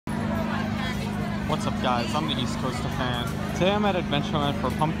What's up guys, I'm the East Coaster fan. Today I'm at Adventureland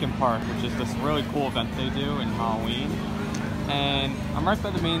for Pumpkin Park, which is this really cool event they do in Halloween. And I'm right by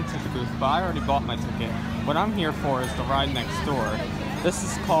the main ticket booth, but I already bought my ticket. What I'm here for is the ride next door. This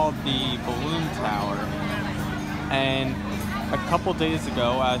is called the Balloon Tower. And a couple days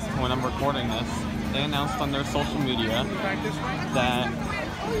ago, as to when I'm recording this, they announced on their social media that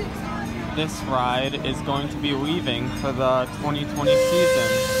this ride is going to be leaving for the 2020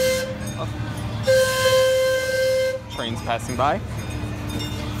 season. Trains passing by.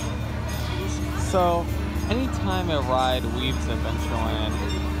 So, anytime a ride leaves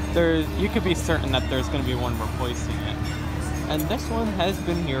Adventureland, you could be certain that there's going to be one replacing it. And this one has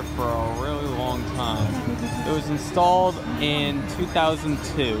been here for a really long time. It was installed in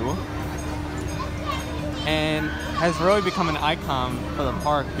 2002 and has really become an icon for the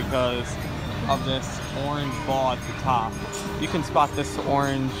park because of this orange ball at the top. You can spot this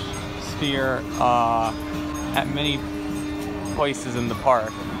orange sphere at many places in the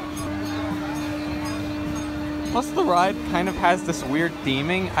park. Plus the ride kind of has this weird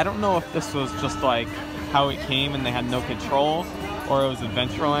theming. I don't know if this was just like how it came and they had no control, or it was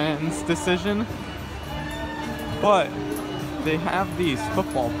Adventureland's decision. But they have these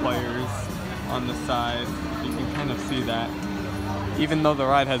football players on the side. You can kind of see that, even though the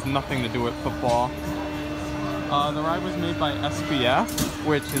ride has nothing to do with football. The ride was made by SBF,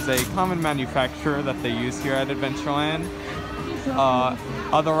 which is a common manufacturer that they use here at Adventureland.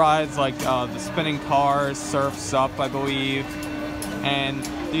 Other rides like the spinning cars, Surf's Up, I believe, and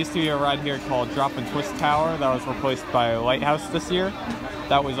there used to be a ride here called Drop and Twist Tower that was replaced by Lighthouse this year.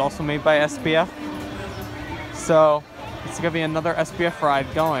 That was also made by SBF. So it's gonna be another SBF ride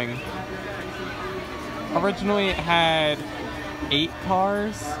going. Originally it had 8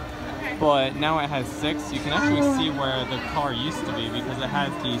 cars, but now it has 6. You can actually see where the car used to be because it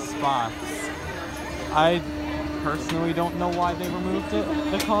has these spots. I personally don't know why they removed it,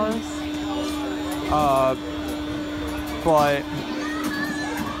 the cars, but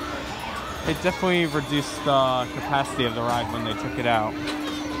it definitely reduced the capacity of the ride when they took it out.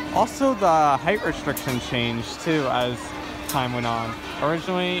 Also, the height restriction changed too as time went on.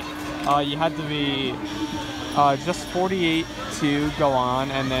 Originally, you had to be just 48 to go on,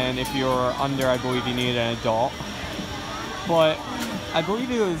 and then if you were under, I believe you needed an adult. But I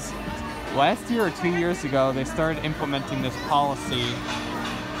believe it was last year or 2 years ago, they started implementing this policy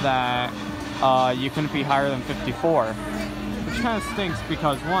that you couldn't be higher than 54. Which kind of stinks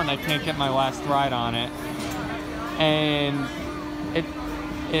because, one, I can't get my last ride on it, and it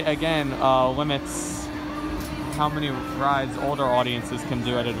again limits how many rides older audiences can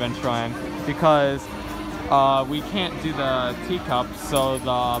do at Adventureland, because we can't do the teacup, so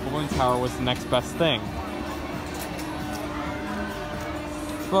the balloon tower was the next best thing.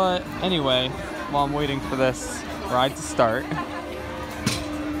 But anyway, while I'm waiting for this ride to start,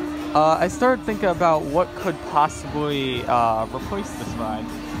 I started thinking about what could possibly replace this ride,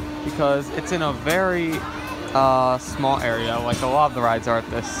 because it's in a very small area, like a lot of the rides are at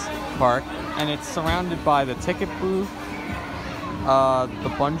this park, and it's surrounded by the ticket booth, the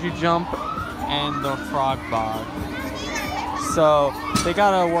bungee jump, and the frog bog. So they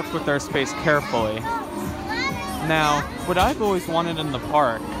gotta work with their space carefully. Now, what I've always wanted in the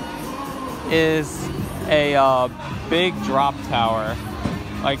park is a big drop tower,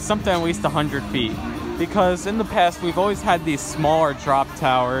 like something at least 100 feet. Because in the past, we've always had these smaller drop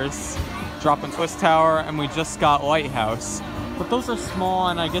towers, Drop and Twist Tower, and we just got Lighthouse. But those are small,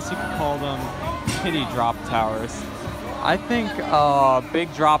 and I guess you could call them kiddie drop towers. I think a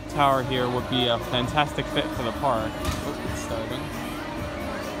big drop tower here would be a fantastic fit for the park. Oops, it's starting.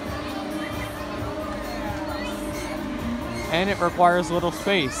 And it requires little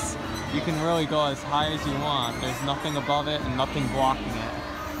space. You can really go as high as you want. There's nothing above it and nothing blocking it.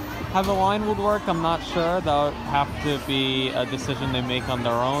 How the line would work, I'm not sure. That would have to be a decision they make on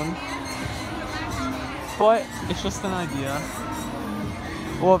their own. But it's just an idea.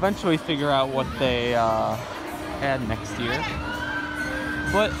 We'll eventually figure out what they add next year.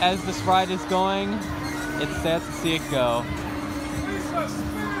 But as this ride is going, it's sad to see it go.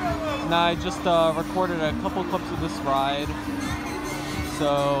 Now I just recorded a couple clips of this ride,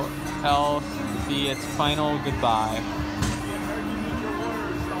 so I'll see its final goodbye.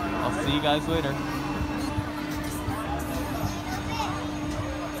 I'll see you guys later.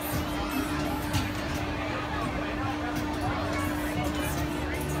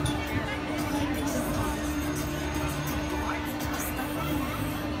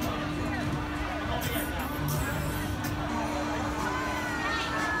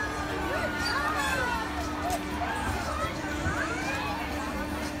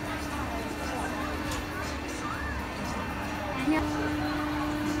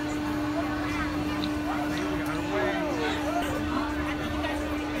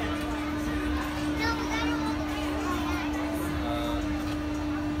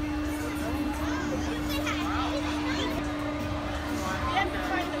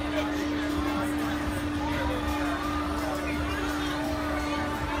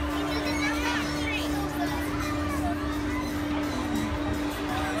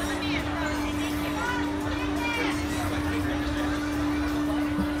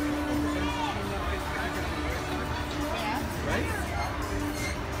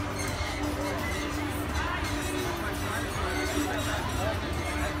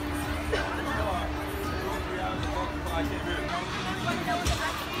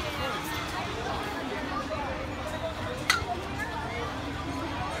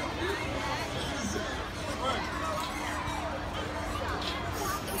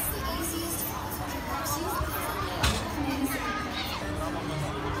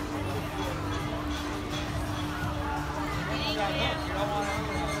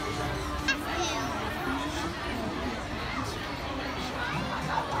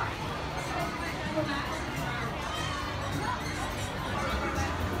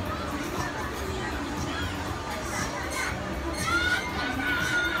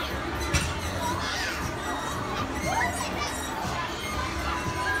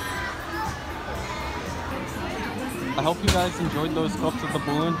 I hope you guys enjoyed those clips of the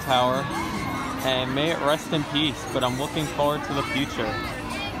balloon tower, and may it rest in peace, but I'm looking forward to the future.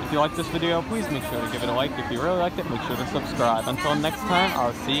 If you like this video, please make sure to give it a like. If you really liked it, make sure to subscribe. Until next time,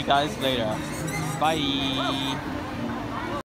 I'll see you guys later. Bye!